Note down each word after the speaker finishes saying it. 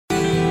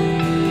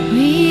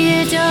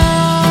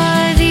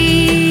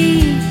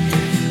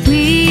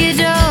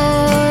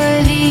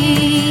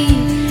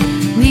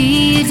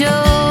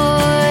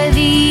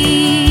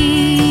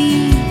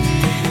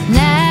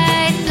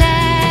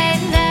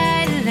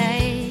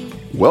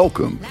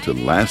Welcome to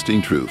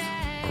Lasting Truth,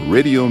 a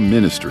radio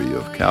ministry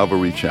of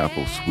Calvary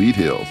Chapel, Sweet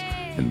Hills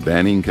in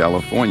Banning,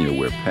 California,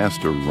 where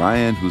Pastor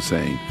Ryan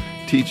Hussein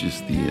teaches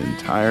the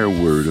entire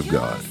Word of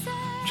God,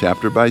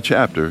 chapter by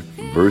chapter,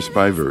 verse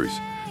by verse,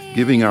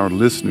 giving our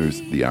listeners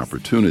the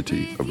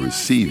opportunity of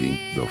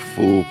receiving the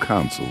full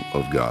counsel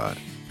of God.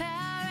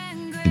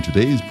 In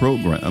today's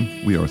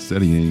program, we are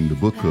studying the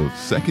book of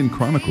 2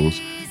 Chronicles,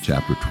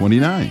 chapter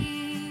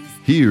 29.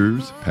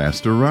 Here's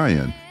Pastor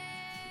Ryan.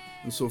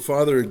 And so,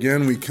 Father,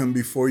 again, we come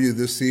before you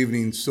this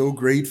evening so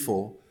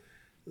grateful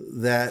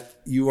that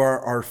you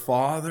are our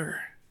Father,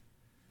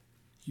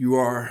 you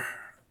are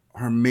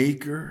our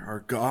Maker, our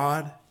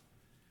God.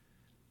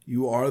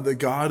 You are the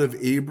God of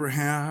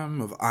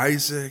Abraham, of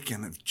Isaac,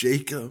 and of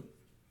Jacob,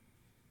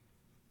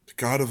 the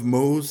God of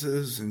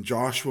Moses and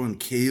Joshua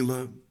and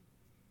Caleb,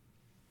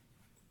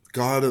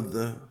 God of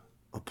the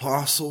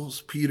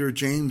apostles, Peter,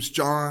 James,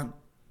 John,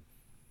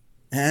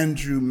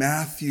 Andrew,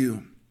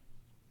 Matthew.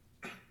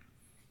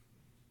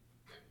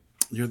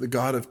 You're the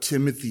God of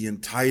Timothy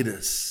and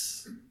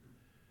Titus.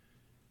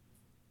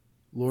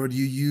 Lord,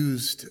 you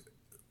used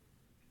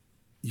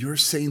your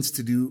saints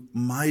to do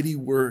mighty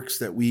works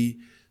that we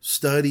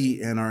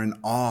study and are in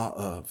awe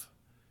of.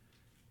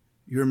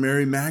 You're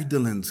Mary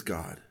Magdalene's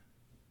God.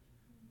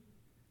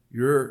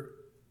 You're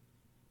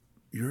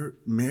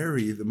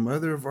Mary, the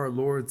mother of our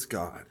Lord's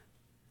God.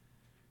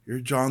 You're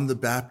John the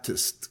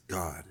Baptist's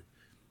God.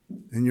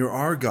 And you're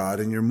our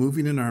God, and you're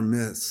moving in our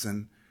midst,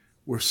 and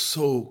we're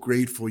so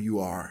grateful you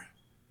are.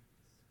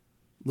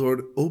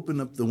 Lord,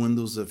 open up the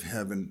windows of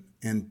heaven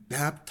and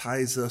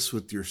baptize us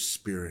with your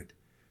Spirit.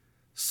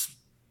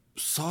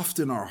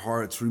 Soften our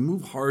hearts.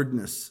 Remove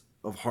hardness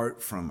of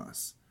heart from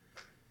us.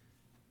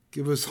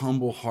 Give us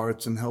humble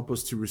hearts and help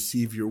us to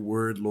receive your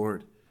word,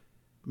 Lord.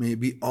 May it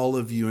be all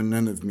of you and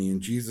none of me.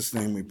 In Jesus'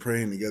 name we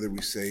pray, and together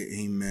we say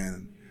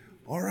amen.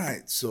 All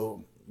right,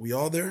 so we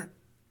all there?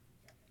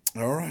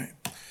 All right.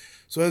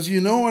 So as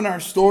you know in our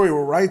story,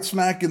 we're right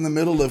smack in the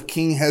middle of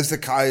King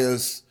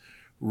Hezekiah's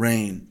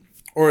reign.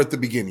 Or at the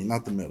beginning,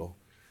 not the middle.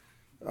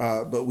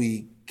 But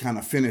we kind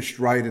of finished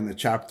right in the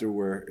chapter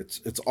where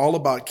it's all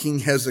about King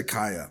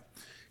Hezekiah.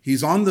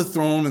 He's on the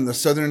throne in the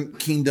southern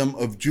kingdom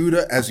of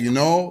Judah. As you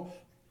know,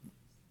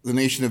 the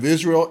nation of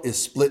Israel is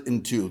split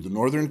in two. The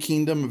northern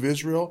kingdom of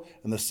Israel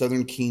and the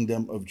southern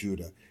kingdom of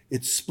Judah.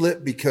 It's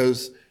split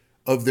because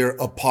of their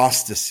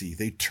apostasy.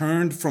 They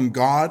turned from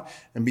God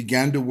and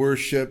began to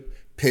worship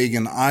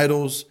pagan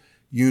idols.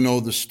 You know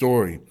the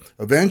story.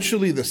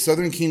 Eventually, the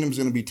southern kingdom is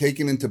going to be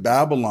taken into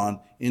Babylon,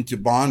 into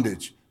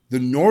bondage. The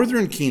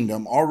northern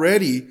kingdom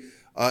already,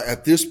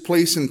 at this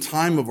place and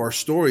time of our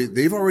story,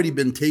 they've already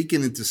been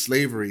taken into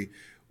slavery.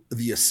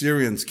 The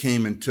Assyrians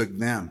came and took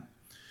them.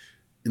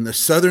 In the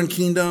southern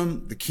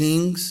kingdom, the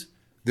kings,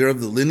 they're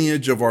of the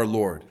lineage of our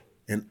Lord.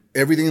 And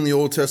everything in the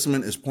Old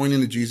Testament is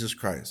pointing to Jesus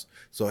Christ.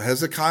 So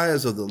Hezekiah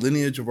is of the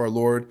lineage of our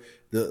Lord,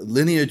 the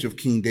lineage of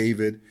King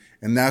David.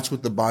 And that's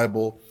what the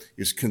Bible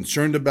is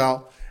concerned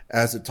about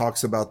as it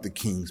talks about the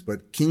kings.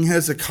 But King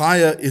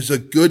Hezekiah is a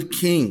good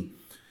king.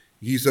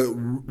 He's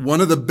one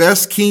of the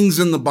best kings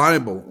in the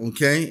Bible,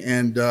 okay?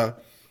 And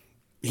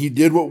he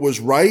did what was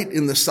right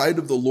in the sight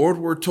of the Lord,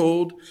 we're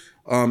told,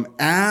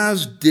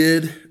 as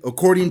did,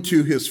 according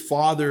to his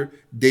father,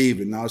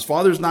 David. Now, his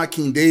father's not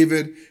King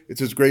David.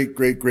 It's his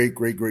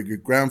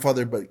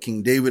great-great-great-great-great-grandfather, but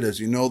King David, as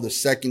you know, the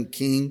second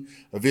king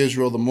of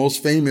Israel, the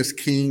most famous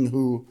king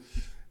who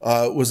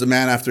was a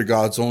man after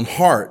God's own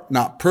heart.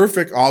 Not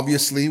perfect,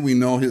 obviously. We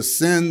know his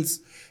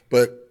sins,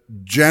 but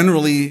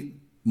generally,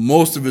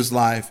 most of his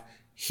life,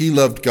 he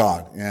loved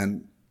God,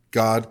 and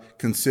God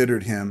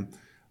considered him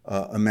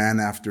a man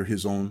after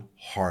his own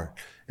heart.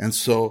 And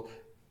so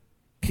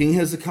King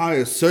Hezekiah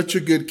is such a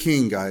good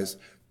king, guys,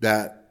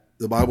 that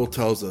the Bible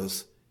tells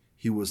us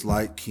he was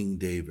like King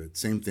David.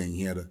 Same thing.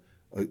 He had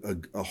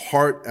a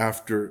heart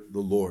after the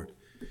Lord.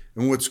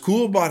 And what's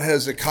cool about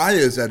Hezekiah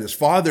is that his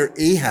father,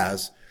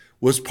 Ahaz,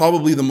 was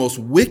probably the most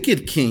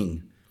wicked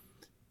king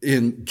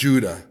in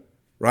Judah,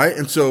 right?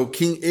 And so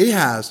King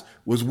Ahaz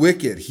was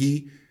wicked.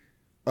 He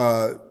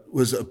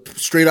was a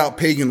straight out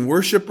pagan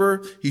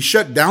worshiper. He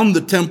shut down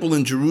the temple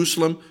in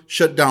Jerusalem,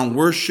 shut down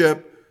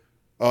worship,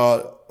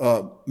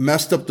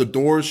 messed up the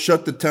doors,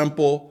 shut the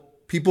temple.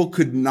 People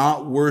could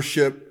not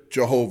worship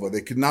Jehovah. They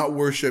could not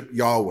worship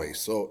Yahweh.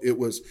 So it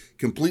was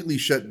completely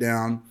shut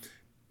down.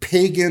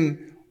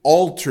 Pagan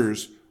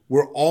altars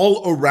were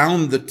all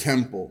around the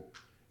temple.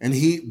 And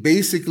he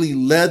basically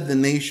led the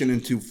nation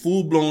into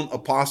full-blown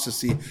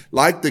apostasy,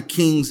 like the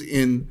kings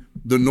in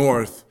the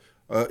north,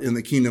 in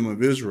the kingdom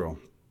of Israel.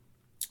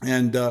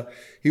 And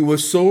he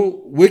was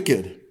so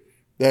wicked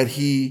that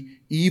he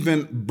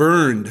even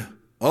burned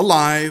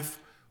alive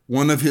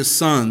one of his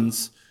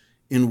sons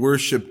in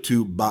worship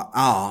to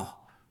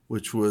Baal,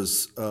 which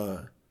was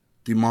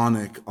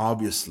demonic,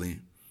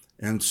 obviously.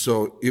 And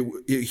so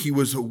he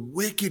was a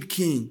wicked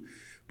king.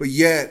 But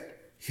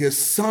yet his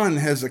son,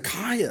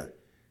 Hezekiah,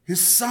 his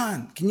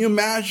son, can you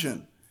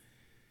imagine?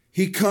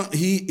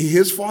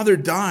 His father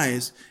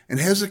dies, and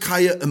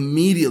Hezekiah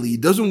immediately, he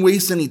doesn't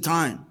waste any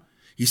time.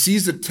 He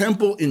sees the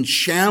temple in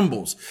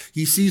shambles.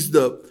 He sees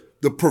the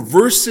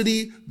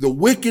perversity, the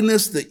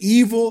wickedness, the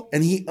evil,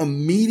 and he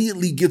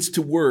immediately gets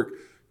to work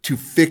to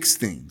fix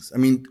things. I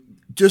mean,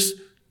 just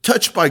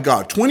touched by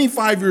God.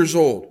 25 years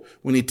old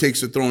when he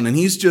takes the throne. And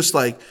he's just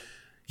like,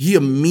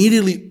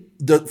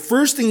 the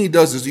first thing he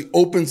does is he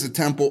opens the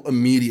temple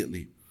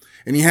immediately.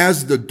 And he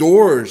has the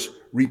doors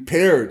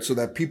repaired so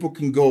that people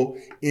can go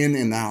in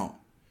and out.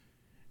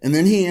 And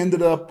then he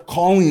ended up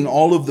calling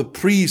all of the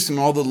priests and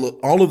all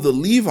of the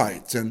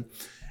Levites and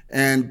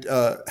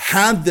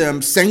had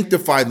them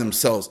sanctify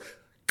themselves,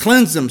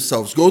 cleanse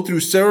themselves, go through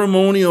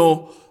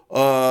ceremonial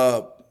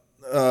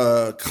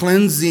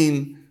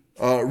cleansing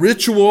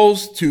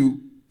rituals to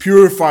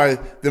purify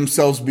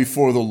themselves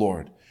before the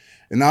Lord.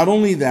 And not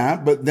only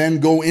that, but then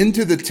go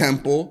into the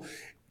temple,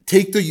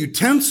 take the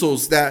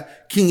utensils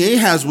that King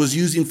Ahaz was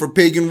using for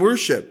pagan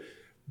worship.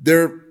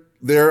 They're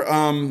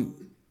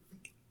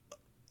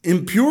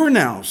impure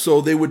now.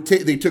 So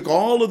they took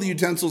all of the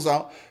utensils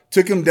out,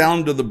 took them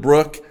down to the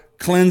brook,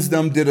 cleansed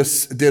them, did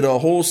a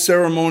whole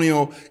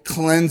ceremonial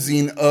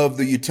cleansing of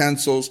the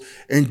utensils,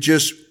 and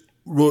just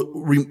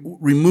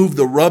removed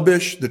the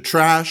rubbish, the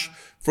trash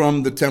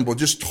from the temple.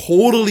 Just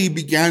totally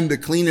began to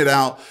clean it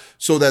out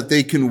so that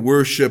they can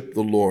worship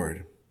the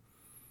Lord.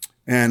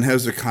 And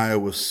Hezekiah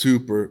was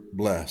super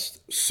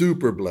blessed.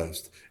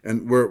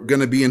 And we're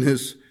going to be in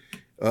his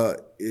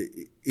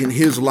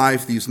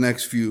life these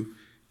next few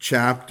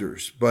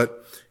chapters.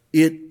 But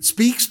it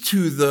speaks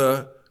to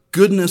the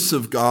goodness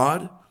of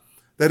God,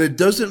 that it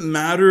doesn't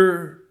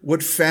matter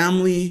what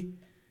family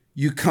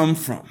you come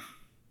from.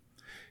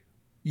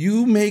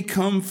 You may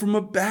come from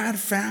a bad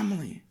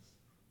family,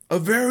 a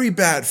very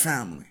bad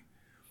family.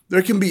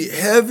 There can be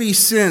heavy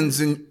sins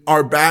in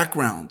our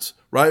backgrounds,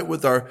 right?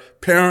 With our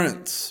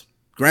parents,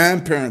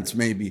 grandparents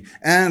maybe,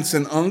 aunts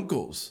and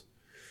uncles.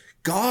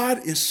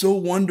 God is so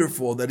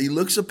wonderful that he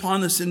looks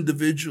upon us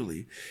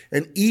individually,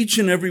 and each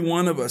and every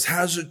one of us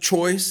has a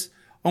choice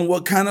on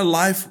what kind of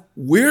life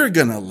we're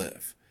going to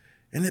live.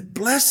 And it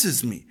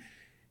blesses me.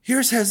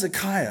 Here's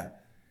Hezekiah.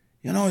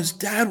 His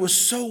dad was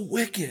so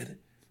wicked.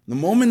 The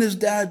moment his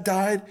dad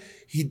died,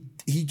 he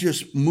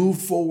just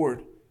moved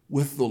forward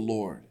with the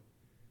Lord.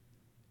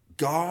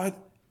 God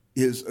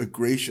is a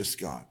gracious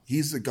God.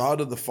 He's the God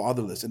of the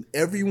fatherless. And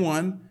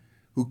everyone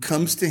who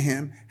comes to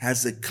him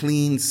has a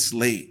clean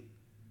slate,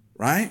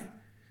 right?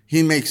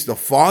 He makes the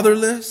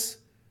fatherless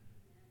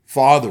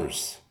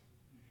fathers.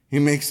 He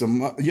makes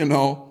them,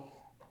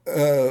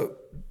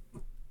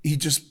 he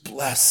just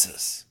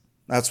blesses.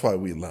 That's why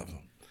we love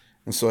him.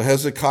 And so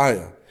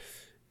Hezekiah,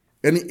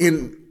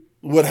 and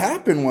what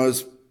happened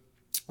was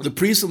the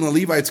priests and the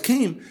Levites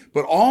came,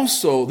 but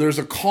also there's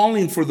a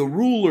calling for the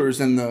rulers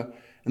and the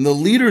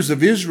leaders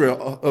of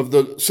Israel, of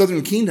the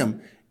southern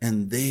kingdom,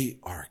 and they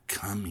are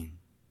coming.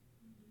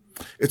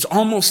 It's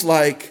almost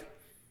like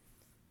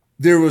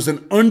there was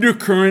an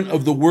undercurrent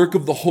of the work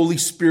of the Holy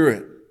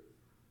Spirit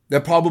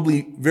that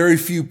probably very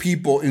few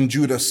people in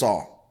Judah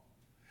saw.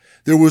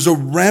 There was a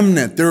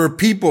remnant. There are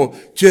people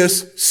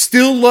just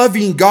still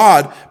loving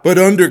God, but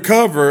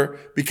undercover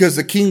because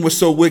the king was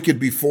so wicked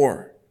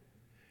before.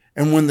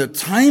 And when the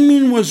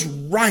timing was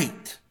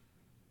right,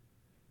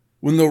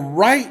 when the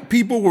right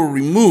people were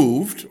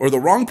removed, or the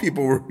wrong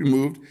people were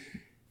removed,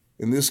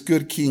 and this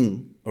good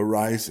king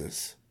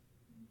arises,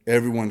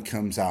 everyone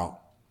comes out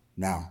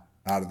now,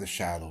 out of the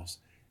shadows,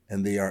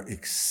 and they are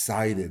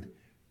excited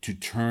to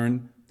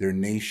turn their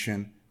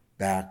nation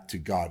back to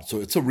God.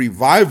 So it's a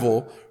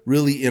revival,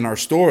 really, in our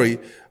story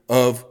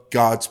of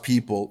God's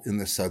people in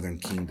the southern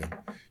kingdom.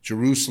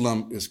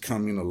 Jerusalem is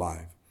coming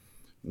alive.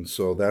 And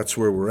so that's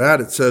where we're at.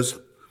 It says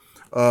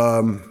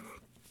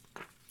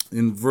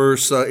in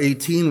verse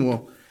 18,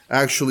 we'll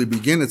actually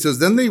begin. It says,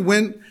 then they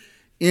went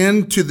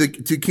in to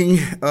King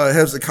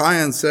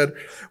Hezekiah and said,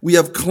 we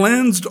have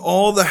cleansed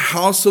all the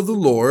house of the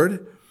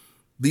Lord,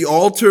 the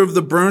altar of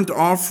the burnt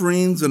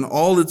offerings and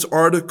all its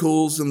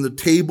articles, and the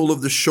table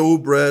of the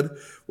showbread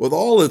with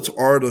all its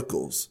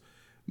articles.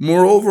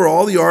 Moreover,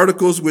 all the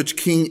articles which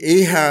King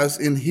Ahaz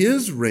in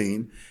his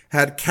reign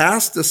had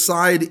cast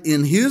aside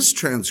in his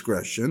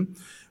transgression,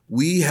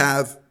 we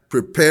have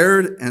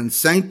prepared and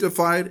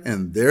sanctified,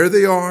 and there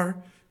they are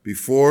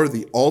before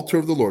the altar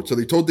of the Lord. So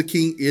they told the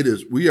king,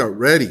 we are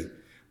ready.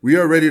 We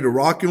are ready to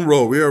rock and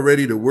roll. We are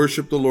ready to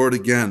worship the Lord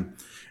again.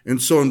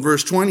 And so in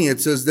verse 20,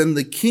 it says, then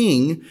the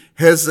king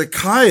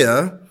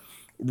Hezekiah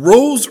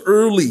rose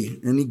early,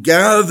 and he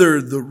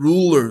gathered the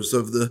rulers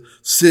of the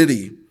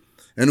city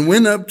and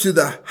went up to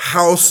the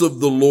house of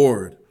the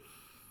Lord.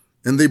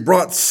 And they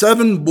brought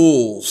 7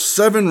 bulls,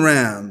 7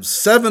 rams,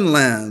 7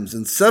 lambs,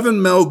 and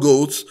 7 male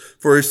goats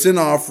for a sin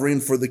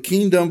offering for the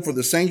kingdom, for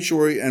the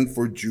sanctuary, and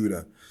for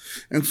Judah.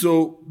 And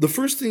so the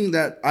first thing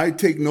that I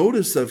take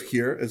notice of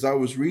here as I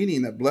was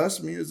reading that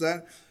blessed me is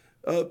that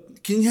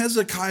King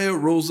Hezekiah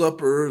rose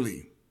up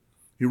early.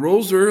 He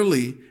rose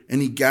early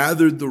and he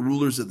gathered the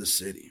rulers of the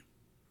city.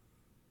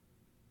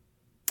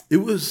 It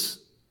was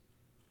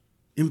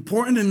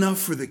important enough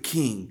for the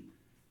king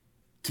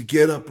to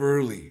get up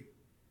early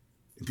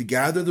and to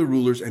gather the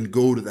rulers and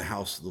go to the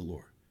house of the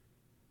Lord.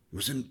 It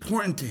was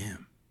important to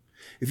him.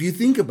 If you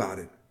think about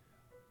it,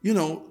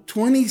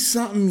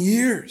 20-something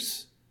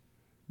years,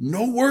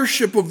 no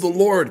worship of the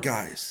Lord,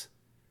 guys.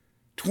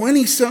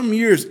 20-something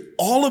years,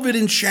 all of it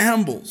in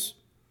shambles.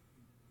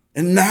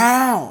 And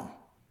now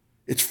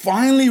it's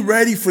finally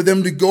ready for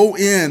them to go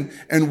in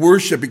and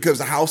worship because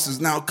the house is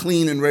now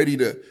clean and ready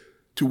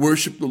to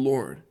worship the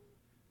Lord.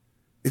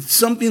 It's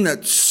something that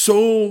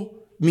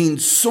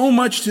means so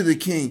much to the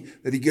king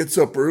that he gets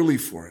up early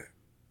for it.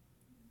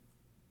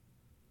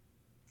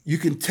 You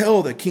can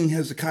tell that King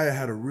Hezekiah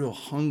had a real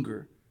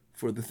hunger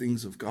for the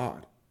things of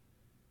God.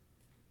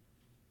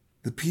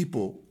 The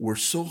people were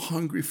so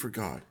hungry for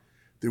God.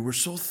 They were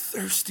so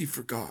thirsty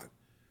for God.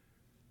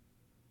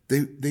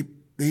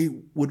 They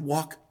would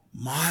walk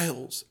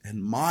miles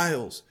and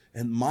miles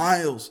and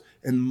miles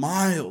and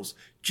miles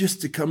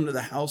just to come to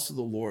the house of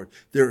the Lord.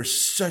 There is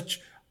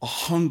such a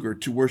hunger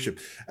to worship.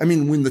 I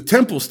mean, when the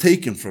temple's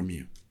taken from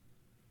you,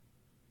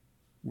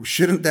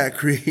 shouldn't that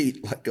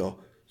create like a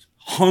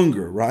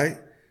hunger, right?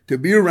 To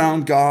be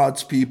around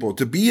God's people,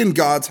 to be in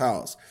God's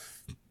house.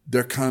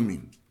 They're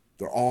coming.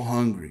 They're all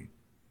hungry.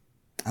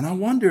 And I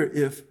wonder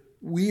if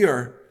we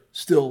are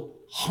still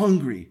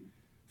hungry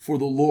for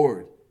the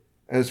Lord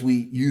as we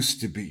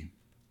used to be.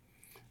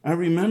 I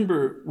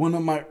remember one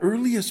of my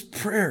earliest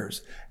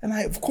prayers, and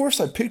I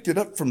picked it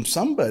up from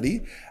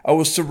somebody. I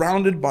was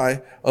surrounded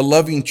by a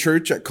loving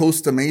church at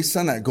Costa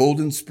Mesa and at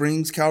Golden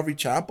Springs Calvary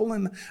Chapel,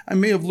 and I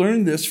may have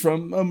learned this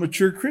from a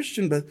mature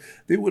Christian, but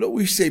they would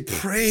always say,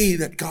 pray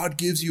that God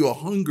gives you a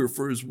hunger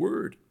for his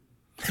word.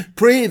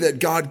 Pray that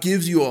God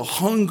gives you a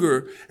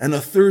hunger and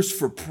a thirst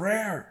for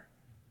prayer.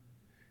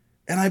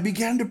 And I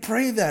began to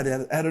pray that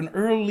at an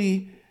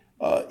early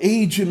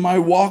age in my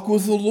walk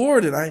with the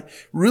Lord. And I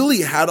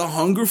really had a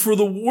hunger for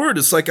the word.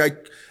 It's like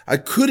I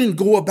couldn't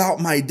go about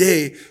my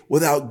day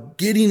without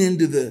getting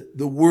into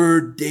the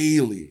word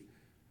daily.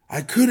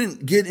 I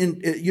couldn't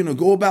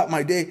go about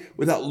my day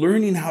without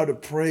learning how to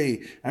pray.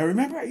 And I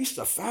remember I used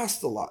to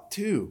fast a lot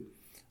too.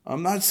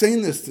 I'm not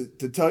saying this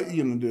to tell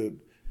you, to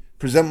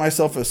present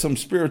myself as some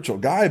spiritual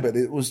guy, but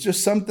it was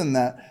just something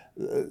that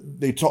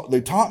they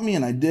taught me,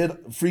 and I did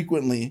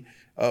frequently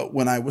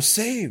when I was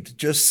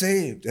just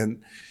saved.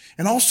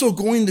 And also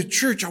going to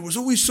church. I was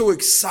always so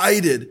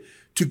excited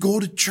to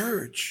go to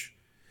church.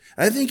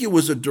 I think it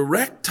was a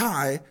direct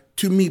tie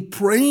to me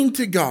praying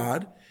to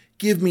God,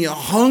 give me a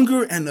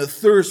hunger and a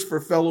thirst for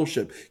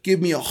fellowship.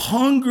 Give me a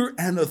hunger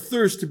and a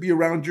thirst to be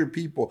around your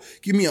people.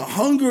 Give me a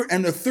hunger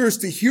and a thirst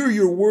to hear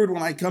your word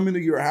when I come into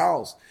your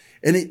house.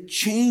 And it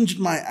changed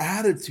my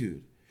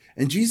attitude.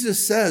 And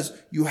Jesus says,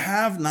 you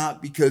have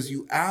not because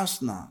you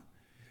ask not.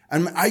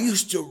 And I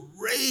used to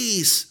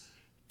race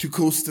to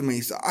Costa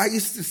Mesa. I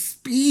used to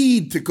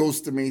speed to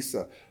Costa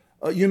Mesa.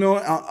 I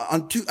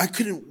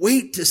couldn't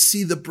wait to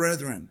see the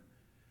brethren.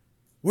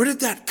 Where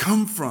did that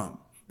come from?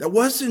 That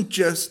wasn't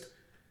just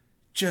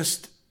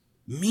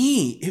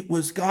me. It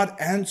was God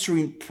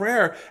answering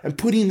prayer and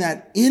putting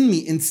that in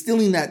me,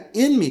 instilling that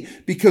in me,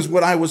 because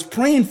what I was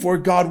praying for,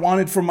 God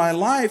wanted for my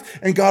life,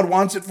 and God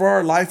wants it for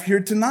our life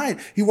here tonight.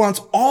 He wants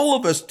all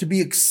of us to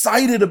be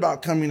excited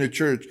about coming to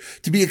church,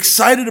 to be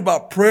excited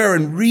about prayer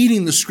and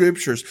reading the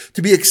scriptures,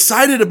 to be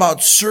excited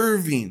about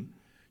serving,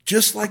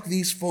 just like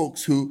these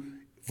folks who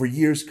for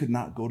years could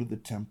not go to the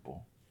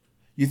temple.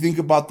 You think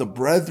about the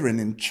brethren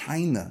in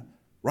China,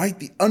 right?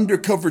 The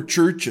undercover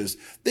churches.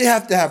 They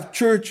have to have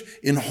church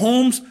in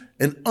homes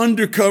and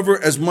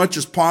undercover as much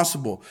as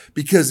possible,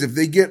 because if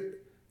they get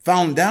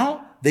found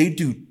out, they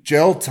do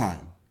jail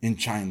time in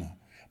China.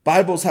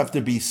 Bibles have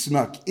to be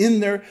snuck in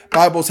there.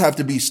 Bibles have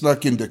to be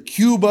snuck into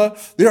Cuba.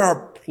 There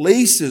are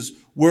places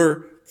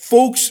where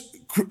folks,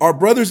 our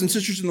brothers and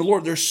sisters in the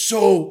Lord, they're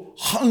so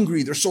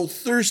hungry, they're so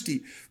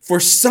thirsty for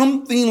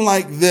something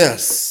like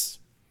this.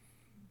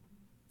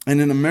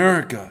 And in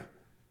America,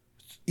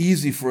 it's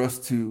easy for us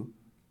to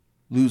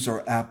lose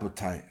our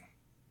appetite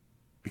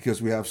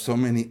because we have so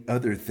many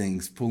other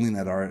things pulling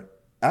at our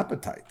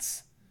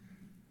appetites.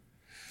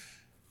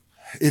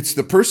 It's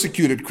the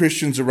persecuted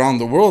Christians around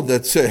the world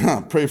that say,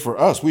 pray for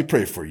us. We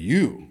pray for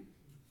you.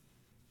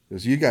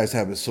 Because you guys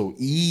have it so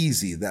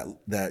easy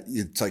that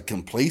it's like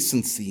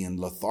complacency and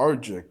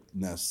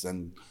lethargicness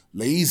and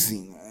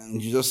lazy.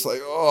 And you're just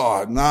like,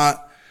 I'm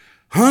not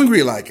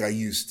hungry like I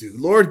used to.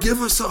 Lord,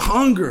 give us a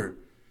hunger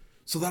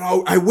so that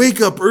I wake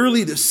up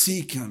early to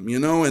seek him,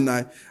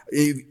 and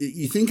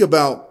you think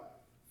about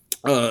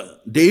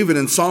David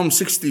in Psalm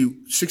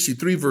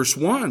 63, verse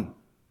 1.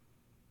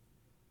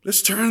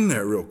 Let's turn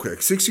there real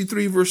quick.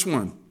 63, verse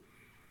 1.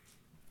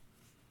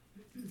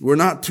 We're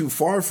not too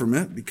far from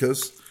it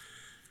because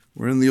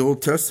we're in the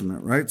Old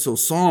Testament, right? So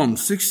Psalm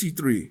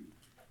 63,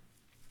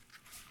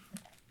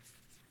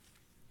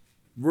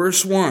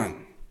 verse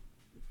 1.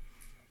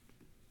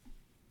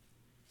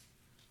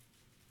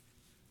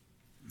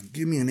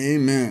 Give me an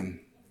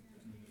amen.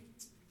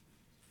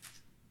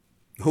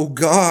 Oh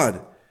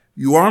God,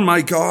 you are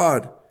my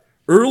God.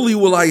 Early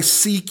will I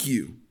seek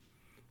you.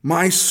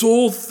 My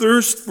soul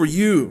thirsts for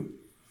you.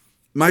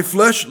 My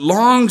flesh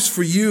longs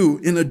for you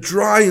in a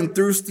dry and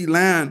thirsty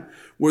land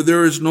where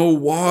there is no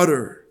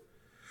water.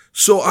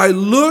 So I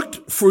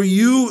looked for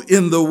you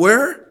in the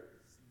where?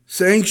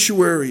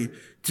 Sanctuary,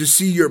 to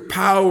see your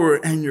power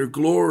and your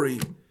glory.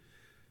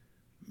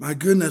 My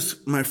goodness,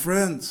 my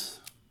friends,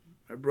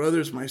 my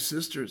brothers, my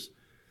sisters,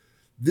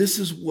 this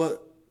is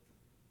what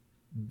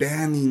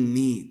Banning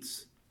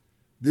needs.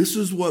 This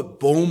is what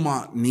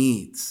Beaumont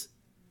needs.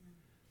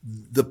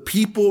 The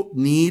people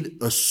need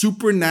a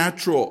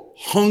supernatural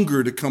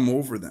hunger to come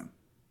over them.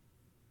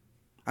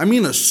 I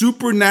mean, a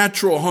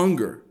supernatural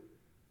hunger.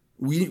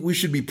 We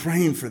should be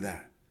praying for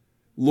that.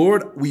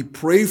 Lord, we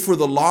pray for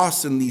the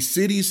lost in these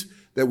cities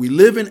that we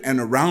live in and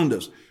around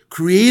us.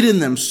 Create in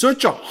them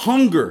such a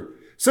hunger,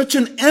 such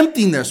an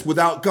emptiness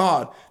without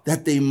God,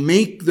 that they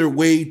make their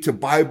way to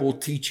Bible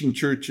teaching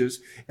churches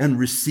and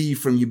receive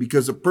from you,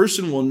 because a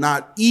person will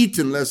not eat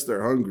unless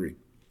they're hungry.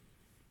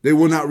 They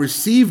will not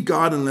receive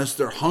God unless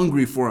they're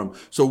hungry for him.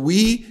 So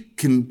we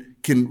can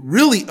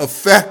really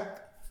affect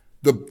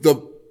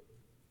the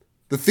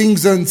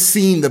things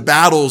unseen, the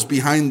battles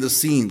behind the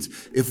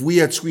scenes. If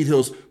we at Sweet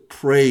Hills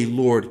pray,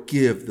 Lord,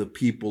 give the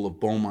people of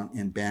Beaumont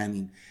and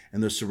Banning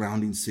and the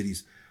surrounding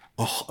cities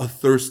a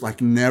thirst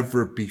like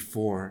never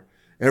before.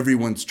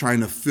 Everyone's trying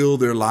to fill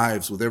their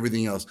lives with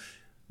everything else.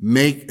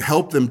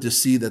 Help them to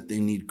see that they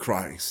need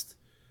Christ.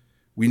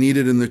 We need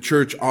it in the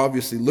church,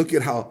 obviously. Look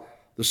at how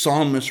the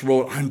psalmist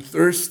wrote, I'm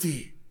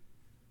thirsty.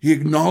 He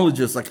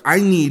acknowledges, like, I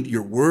need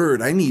your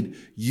word. I need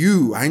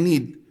you. I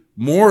need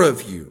more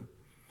of you.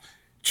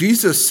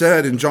 Jesus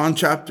said in John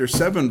chapter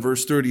 7,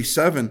 verse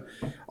 37,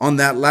 on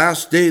that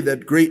last day,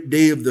 that great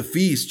day of the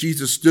feast,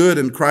 Jesus stood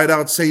and cried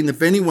out, saying,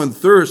 if anyone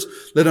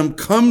thirsts, let him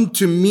come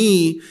to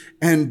me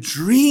and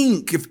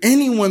drink. If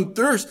anyone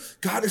thirsts,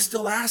 God is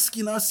still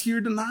asking us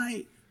here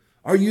tonight.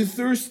 Are you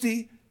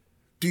thirsty?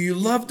 Do you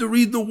love to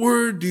read the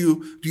word?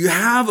 Do you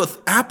have an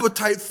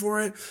appetite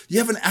for it? Do you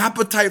have an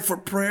appetite for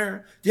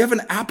prayer? Do you have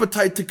an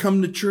appetite to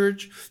come to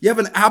church? Do you have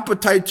an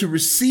appetite to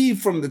receive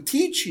from the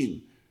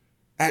teaching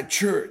at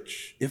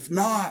church? If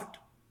not,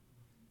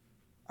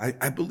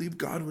 I believe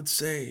God would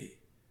say,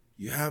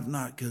 you have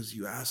not because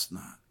you ask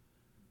not.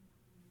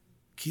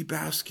 Keep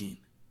asking.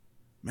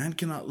 Man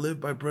cannot live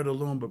by bread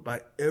alone, but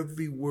by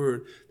every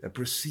word that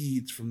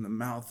proceeds from the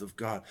mouth of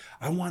God.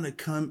 I want to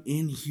come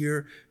in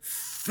here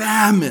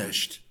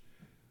famished.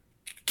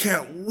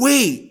 Can't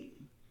wait.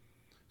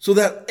 So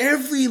that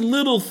every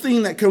little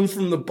thing that comes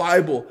from the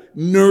Bible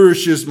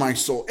nourishes my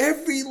soul.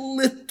 Every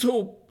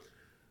little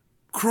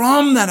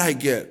crumb that I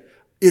get,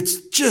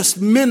 it's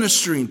just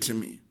ministering to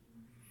me.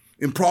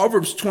 In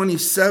Proverbs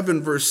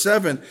 27, verse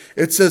 7,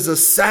 it says, a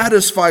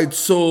satisfied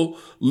soul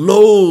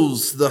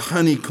loathes the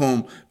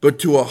honeycomb, but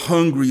to a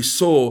hungry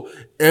soul,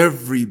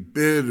 every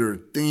bitter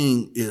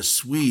thing is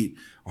sweet.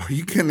 Are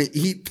you going to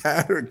eat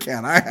that, or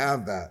can I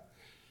have that?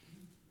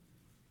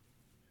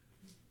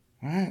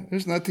 All right,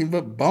 there's nothing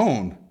but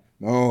bone.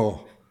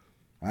 Oh,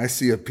 I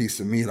see a piece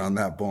of meat on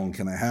that bone.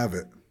 Can I have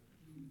it?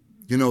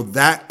 You know,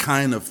 that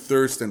kind of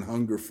thirst and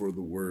hunger for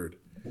the word.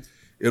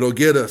 It'll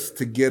get us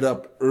to get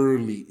up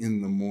early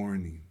in the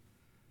morning.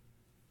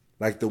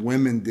 Like the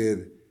women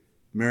did,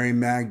 Mary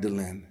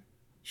Magdalene.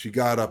 She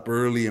got up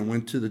early and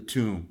went to the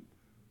tomb.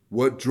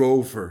 What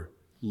drove her?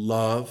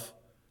 Love.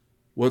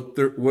 What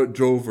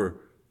drove her?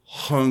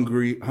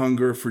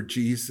 Hunger for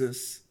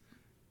Jesus.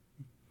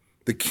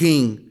 The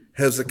king,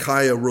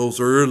 Hezekiah,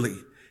 rose early.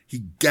 He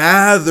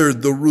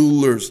gathered the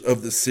rulers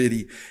of the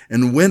city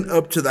and went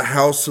up to the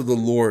house of the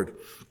Lord.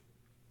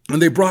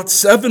 And they brought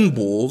 7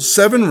 bulls,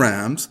 7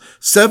 rams,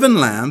 7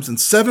 lambs, and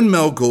 7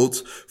 male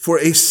goats for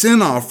a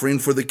sin offering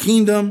for the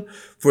kingdom,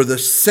 for the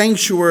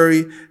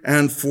sanctuary,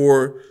 and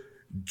for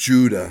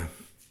Judah.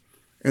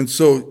 And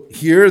so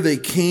here they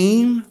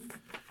came.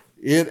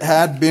 It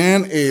had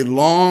been a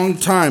long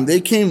time.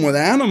 They came with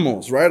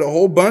animals, right? A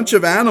whole bunch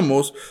of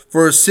animals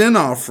for a sin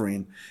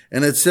offering.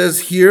 And it says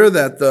here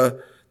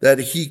that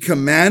he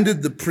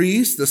commanded the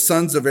priests, the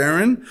sons of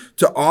Aaron,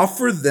 to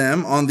offer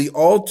them on the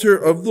altar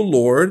of the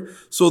Lord.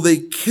 So they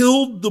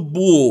killed the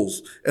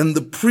bulls, and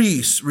the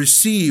priests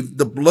received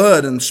the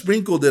blood and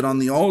sprinkled it on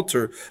the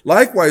altar.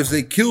 Likewise,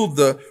 they killed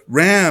the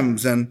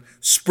rams and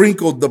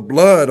sprinkled the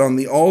blood on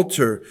the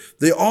altar.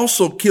 They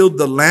also killed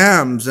the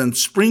lambs and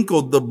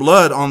sprinkled the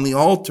blood on the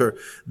altar.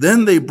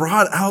 Then they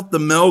brought out the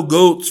male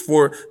goats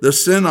for the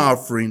sin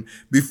offering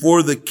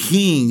before the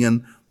king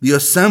and the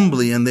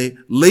assembly, and they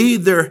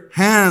laid their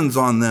hands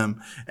on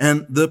them,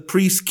 and the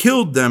priests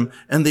killed them,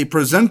 and they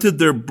presented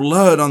their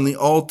blood on the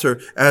altar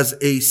as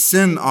a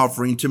sin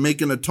offering to make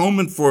an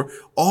atonement for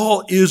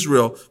all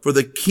Israel. For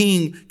the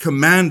king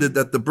commanded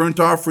that the burnt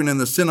offering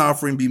and the sin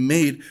offering be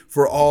made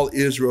for all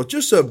Israel.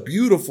 Just a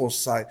beautiful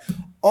sight.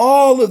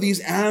 All of these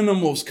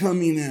animals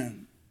coming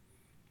in.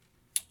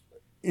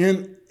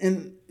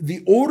 And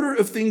the order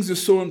of things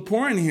is so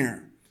important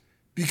here,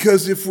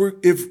 because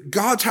if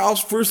God's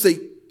house, first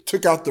they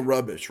took out the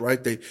rubbish,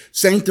 right? They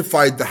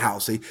sanctified the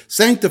house. They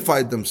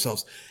sanctified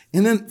themselves.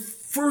 And then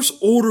first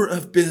order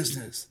of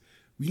business,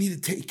 we need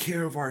to take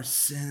care of our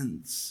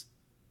sins.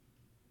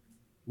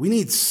 We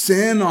need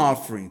sin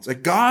offerings.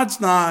 Like,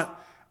 God's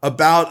not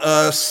about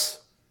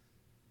us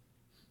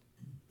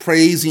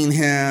praising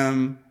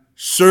him,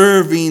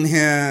 serving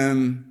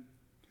him,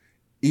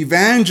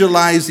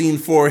 evangelizing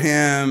for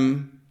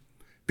him,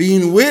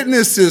 being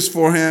witnesses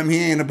for him. He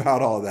ain't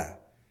about all that.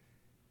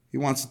 He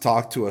wants to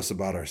talk to us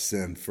about our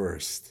sin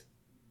first.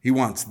 He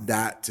wants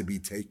that to be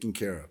taken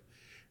care of.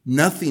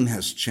 Nothing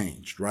has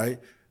changed, right?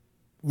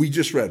 We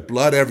just read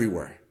blood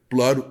everywhere.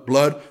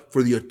 Blood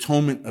for the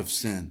atonement of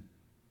sin.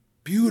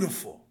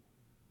 Beautiful.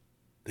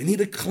 They need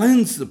to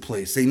cleanse the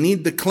place. They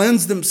need to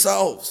cleanse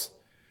themselves.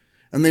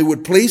 And they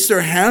would place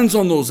their hands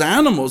on those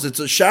animals. It's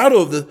a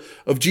shadow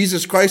of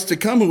Jesus Christ to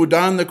come, who would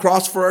die on the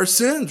cross for our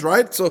sins,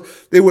 right? So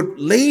they would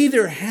lay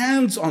their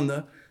hands on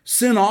the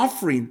sin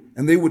offering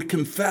and they would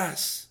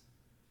confess,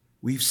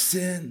 we've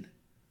sinned.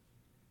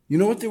 You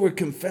know what they were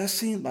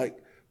confessing?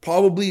 Like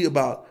probably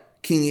about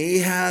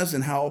King Ahaz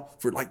and how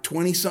for like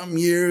 20-something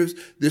years,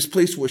 this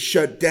place was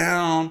shut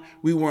down.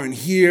 We weren't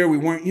here. We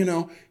weren't,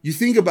 you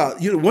think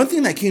about, one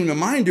thing that came to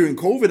mind during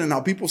COVID and how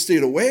people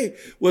stayed away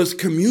was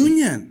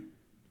communion.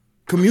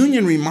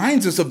 Communion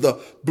reminds us of the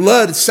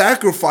blood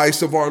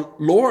sacrifice of our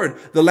Lord,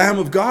 the Lamb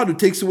of God who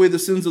takes away the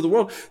sins of the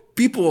world.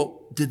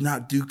 People did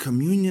not do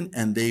communion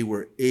and they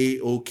were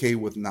A-okay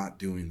with not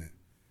doing it.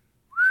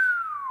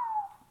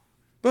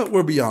 But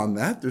we're beyond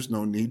that. There's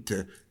no need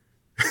to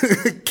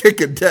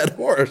kick a dead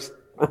horse,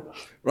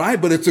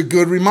 right? But it's a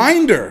good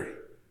reminder.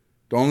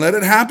 Don't let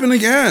it happen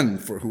again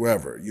for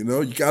whoever. You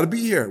got to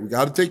be here. We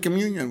got to take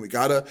communion. We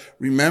got to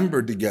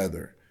remember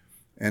together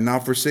and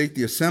not forsake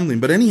the assembling.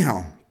 But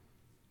anyhow,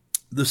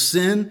 the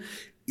sin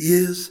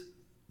is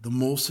the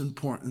most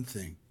important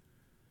thing.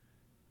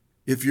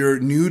 If you're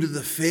new to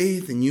the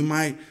faith and you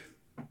might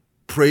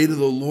pray to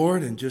the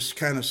Lord and just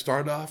kind of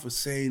start off with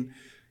saying,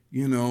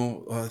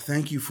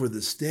 thank you for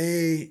this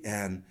day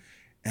and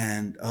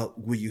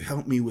will you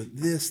help me with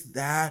this,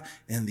 that,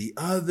 and the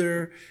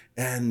other?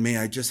 And may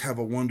I just have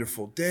a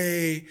wonderful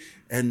day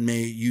and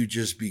may you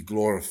just be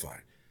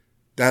glorified.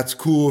 That's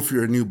cool if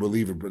you're a new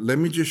believer, but let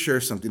me just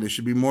share something. It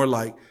should be more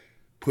like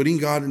putting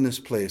God in his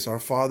place. Our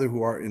Father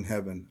who art in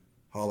heaven,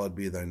 hallowed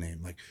be thy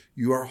name. Like,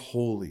 you are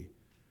holy.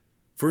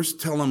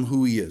 First tell him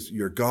who he is.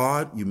 You're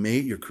God,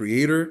 you're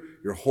creator,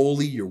 you're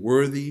holy, you're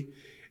worthy.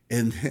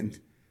 And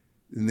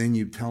then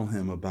you tell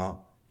him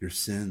about your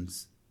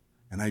sins.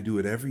 And I do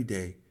it every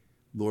day.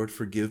 Lord,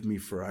 forgive me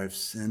for I've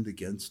sinned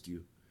against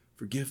you.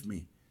 Forgive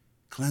me.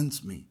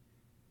 Cleanse me.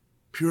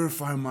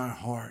 Purify my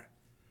heart.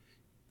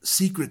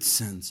 Secret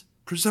sins,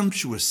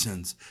 presumptuous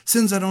sins,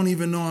 sins I don't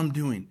even know I'm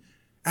doing.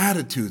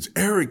 Attitudes,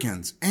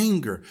 arrogance,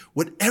 anger,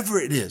 whatever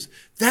it is.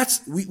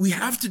 We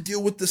have to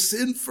deal with the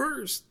sin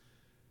first.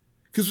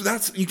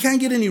 Because you can't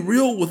get any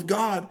real with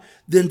God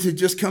than to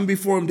just come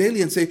before him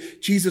daily and say,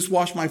 Jesus,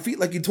 wash my feet.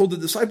 Like he told the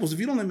disciples, if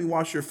you don't let me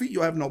wash your feet,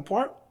 you'll have no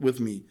part with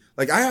me.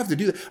 Like I have to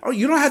do that. Oh,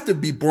 you don't have to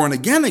be born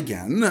again.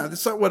 No,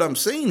 that's not what I'm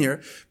saying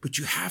here. But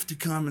you have to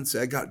come and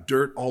say, I got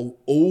dirt all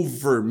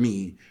over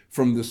me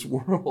from this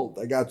world.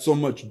 I got so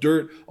much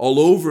dirt all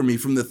over me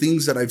from the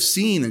things that I've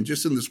seen and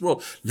just in this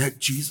world. Let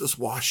Jesus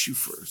wash you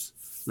first.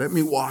 Let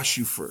me wash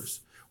you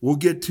first. We'll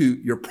get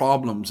to your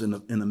problems in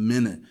a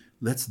minute.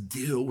 Let's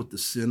deal with the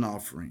sin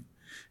offering.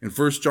 In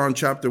 1 John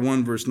chapter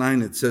 1, verse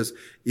 9, it says,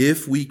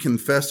 if we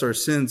confess our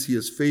sins, he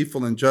is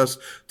faithful and just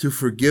to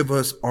forgive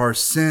us our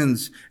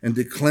sins and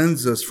to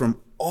cleanse us from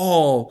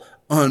all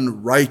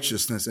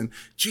unrighteousness. And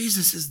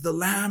Jesus is the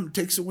Lamb who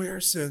takes away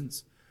our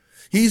sins.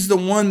 He's the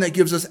one that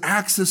gives us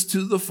access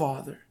to the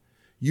Father.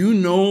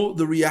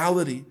 The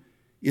reality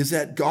is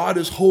that God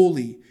is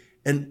holy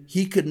and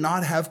he could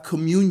not have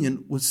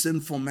communion with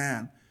sinful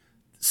man.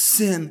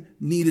 Sin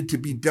needed to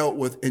be dealt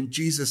with, and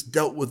Jesus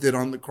dealt with it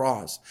on the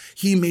cross.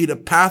 He made a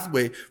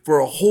pathway for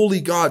a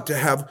holy God to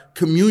have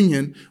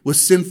communion with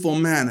sinful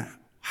man.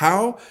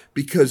 How?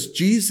 Because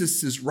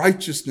Jesus'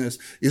 righteousness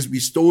is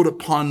bestowed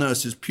upon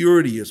us, his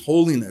purity, his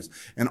holiness,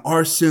 and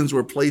our sins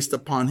were placed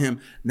upon him.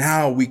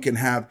 Now we can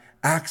have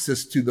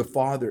access to the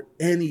Father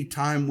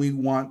anytime we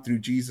want through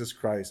Jesus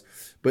Christ.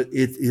 But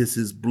it is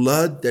his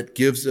blood that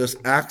gives us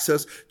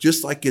access,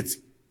 just like it's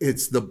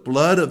the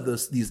blood of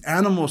these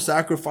animal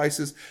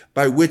sacrifices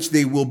by which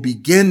they will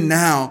begin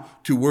now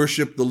to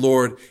worship the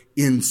Lord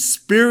in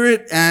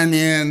spirit and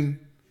in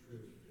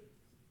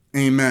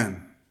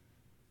amen.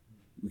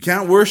 We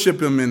can't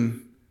worship him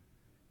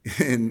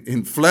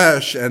in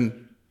flesh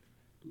and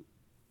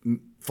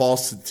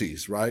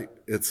falsities, right?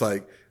 It's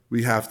like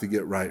we have to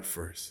get right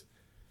first.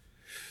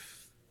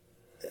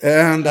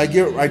 And I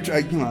get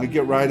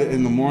right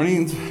in the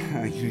mornings.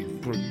 I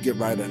get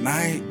right at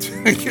night.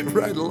 I get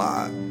right a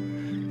lot.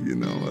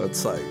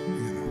 It's like,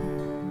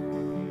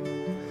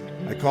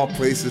 I call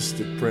places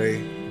to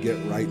pray get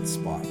right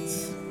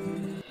spots.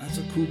 That's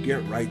a cool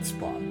get right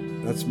spot.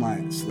 That's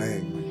my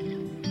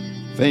slang.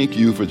 Thank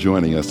you for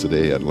joining us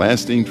today at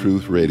Lasting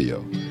Truth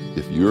Radio.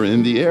 If you're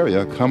in the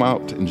area, come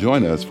out and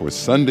join us for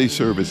Sunday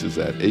services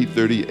at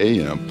 8:30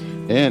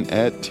 a.m. and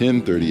at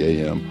 10:30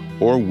 a.m.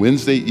 or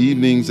Wednesday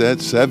evenings at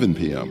 7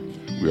 p.m.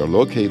 We are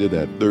located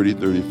at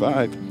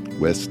 3035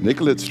 West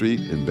Nicollet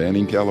Street in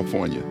Banning,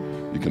 California.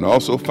 You can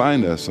also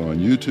find us on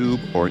YouTube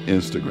or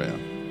Instagram.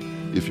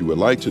 If you would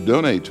like to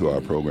donate to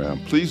our program,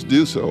 please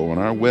do so on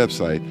our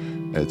website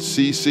at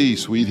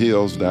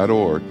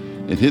ccsweethills.org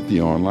and hit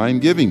the online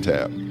giving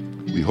tab.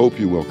 We hope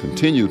you will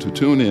continue to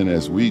tune in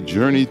as we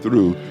journey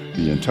through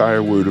the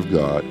entire Word of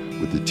God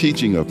with the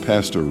teaching of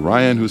Pastor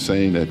Ryan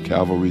Hussein at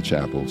Calvary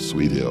Chapel,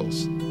 Sweet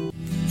Hills.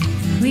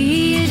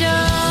 We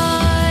adore